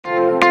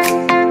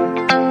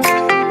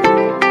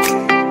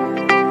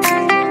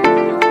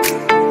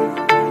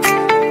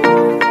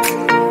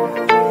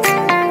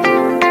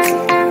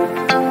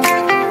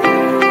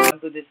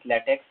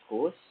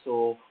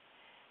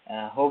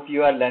hope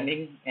you are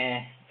learning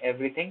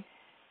everything.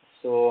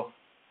 So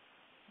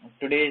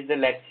today is the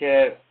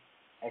lecture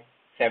at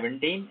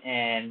 17,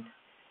 and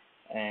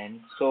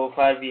so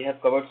far we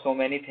have covered so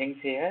many things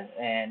here,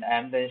 and I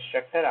am the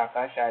instructor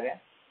Akash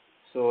Arya.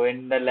 So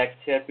in the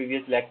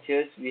previous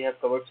lectures, we have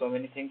covered so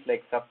many things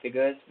like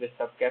subfigures with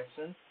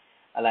subcaptions,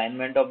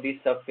 alignment of these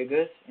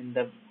subfigures in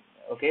the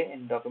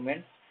in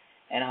documents,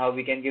 and how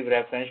we can give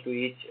reference to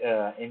each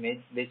image,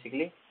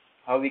 basically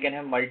how we can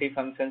have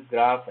multi-functions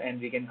graph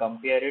and we can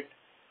compare it.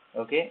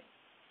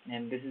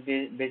 And this is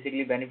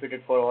basically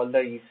benefited for all the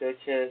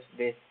researchers.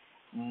 They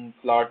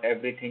plot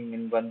everything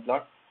in one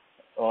plot,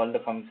 all the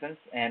functions,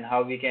 and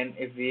how we can,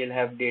 if we will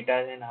have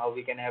data, and how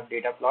we can have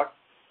data plot,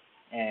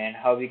 and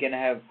how we can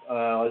have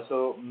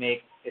also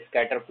make a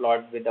scatter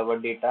plot with our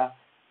data,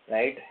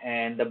 right?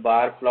 And the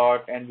bar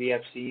plot, and we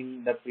have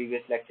seen the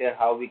previous lecture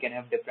how we can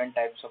have different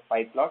types of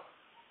pie plot,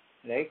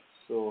 right?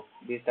 So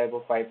these type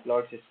of pie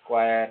plots is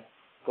square,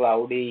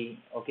 cloudy,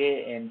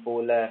 and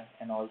polar,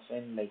 and also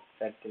in like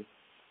circle.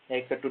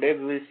 Like, so today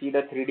we will see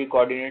the 3D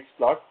coordinates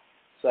plot.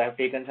 So I have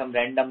taken some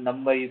random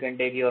number, you can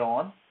take your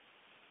own.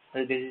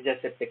 So this is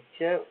just a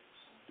picture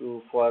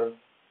for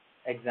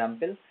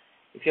example.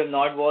 If you have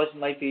not watched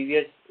my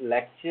previous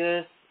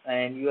lectures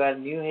and you are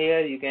new here,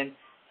 you can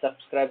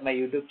subscribe my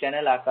YouTube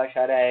channel Akash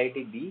Arya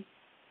IIT B,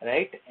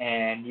 right?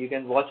 And you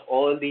can watch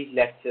all these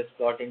lectures: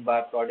 plotting,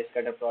 bar plot,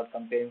 scatter plot,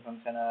 comparing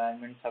function,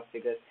 alignment,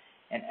 subfigures,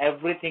 and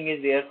everything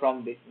is there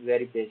from this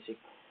very basic,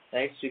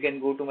 right? So you can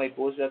go to my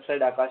course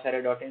website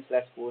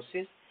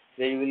akasharya.in/courses,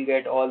 where you will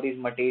get all these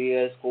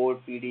materials, code,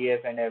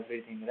 PDF, and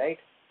everything, right?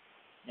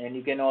 And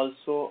you can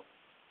also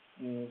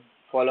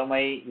follow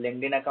my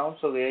LinkedIn account,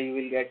 so where you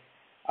will get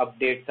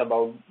updates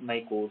about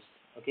my course,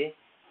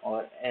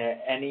 or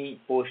any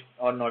post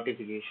or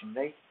notification,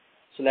 right?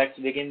 So let's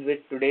begin with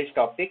today's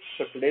topic.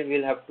 So today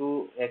we'll have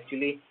to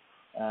actually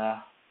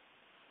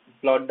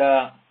plot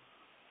the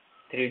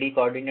 3D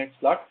coordinates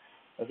plot.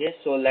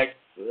 So let's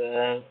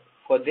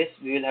for this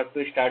we will have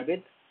to start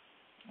with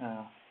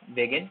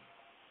begin,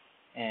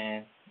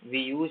 and we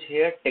use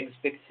here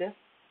text picture,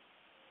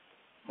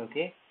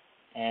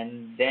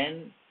 and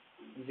then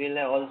we'll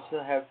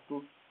also have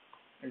to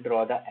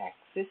draw the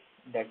axis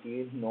that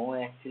you know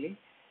actually,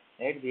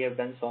 right? We have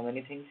done so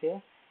many things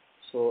here.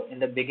 So in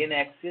the begin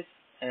axis,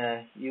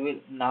 you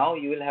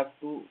will have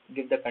to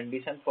give the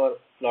condition for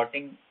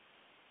plotting,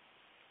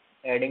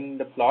 adding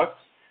the plots.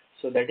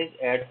 So that is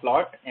add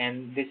plot,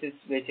 and this is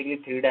basically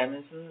 3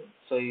 dimensions.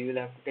 So you will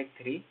have to take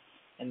 3,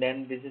 and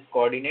then this is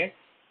coordinates,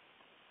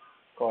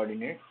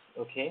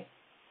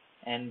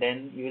 and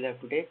then you will have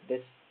to take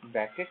this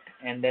bracket,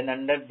 and then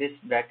under this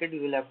bracket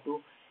you will have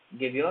to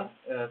give your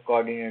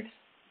coordinates.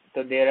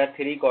 So there are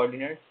 3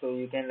 coordinates, so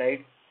you can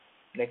write,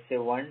 let's say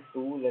 1,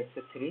 2, let's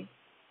say 3,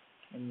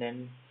 and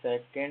then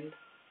second,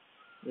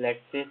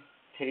 let's say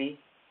 3,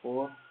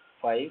 4,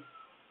 5,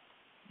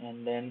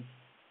 and then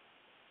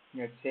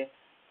let's say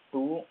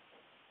 2.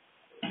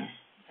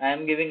 I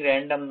am giving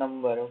random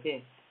number,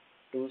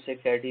 2,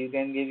 6, 8. You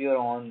can give your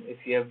own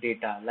if you have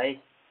data,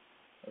 like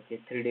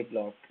 3D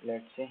plot,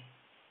 let's say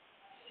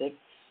 6,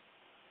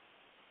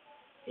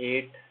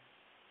 8,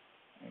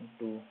 and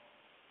 2,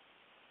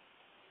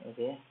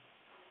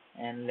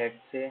 and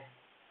let's say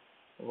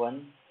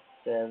 1,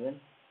 7,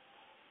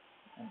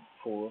 and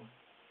 4,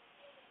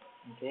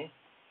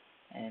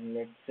 and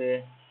let's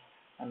say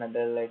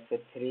another, let's say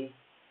 3,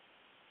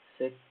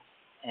 6,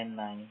 and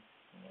 9,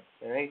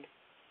 right?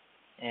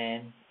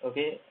 And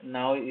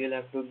now you'll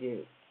have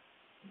to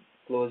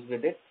close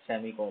with it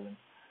semicolon.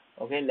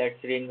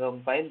 Let's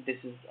recompile.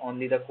 This is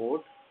only the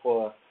code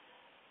for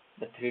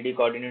the 3D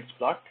coordinates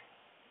plot,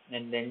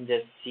 and then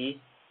just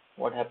see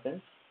what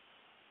happens.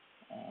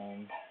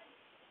 And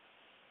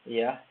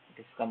yeah, it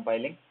is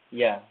compiling.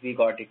 Yeah, we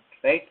got it,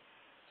 right?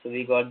 So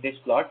we got this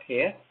plot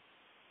here.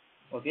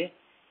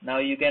 Now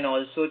you can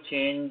also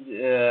change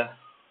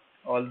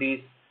all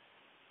these.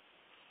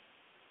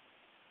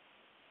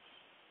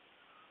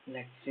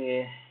 Let's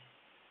say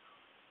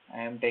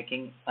I am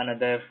taking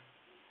another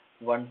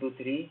 1, 2,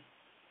 3,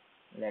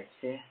 let's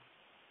say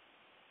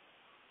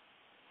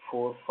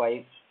 4,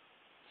 5,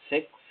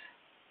 6,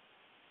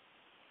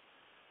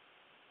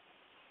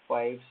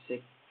 5,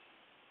 6,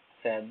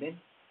 7,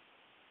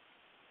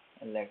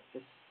 and let's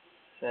say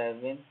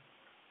 7,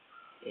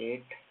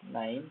 8,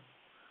 9,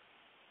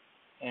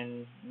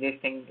 and this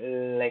thing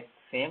like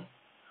same,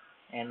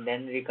 and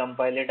then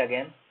recompile it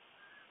again.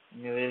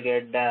 You will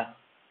get the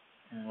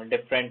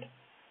different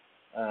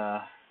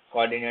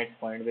coordinates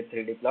point with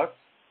 3D plots,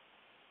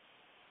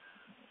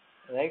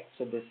 right?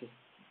 So this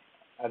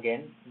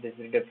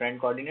is different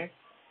coordinates,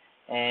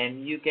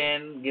 and you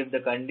can give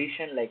the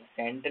condition like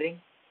centering,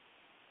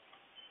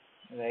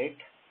 right?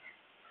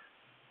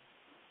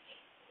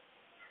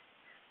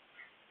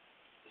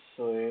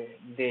 So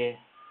they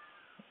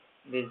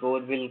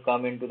both will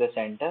come into the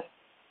center,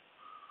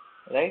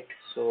 right?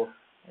 So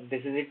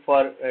this is it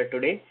for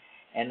today,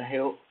 and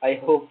I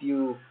hope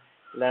you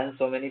learn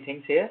so many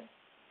things here.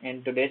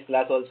 In today's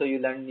class also you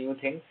learn new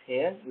things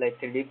here like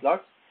 3D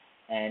plots,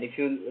 And if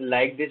you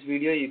like this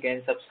video, you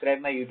can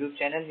subscribe my YouTube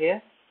channel here,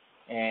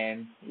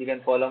 and you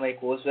can follow my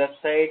course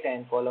website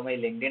and follow my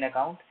LinkedIn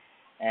account.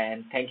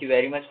 And thank you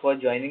very much for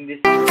joining this.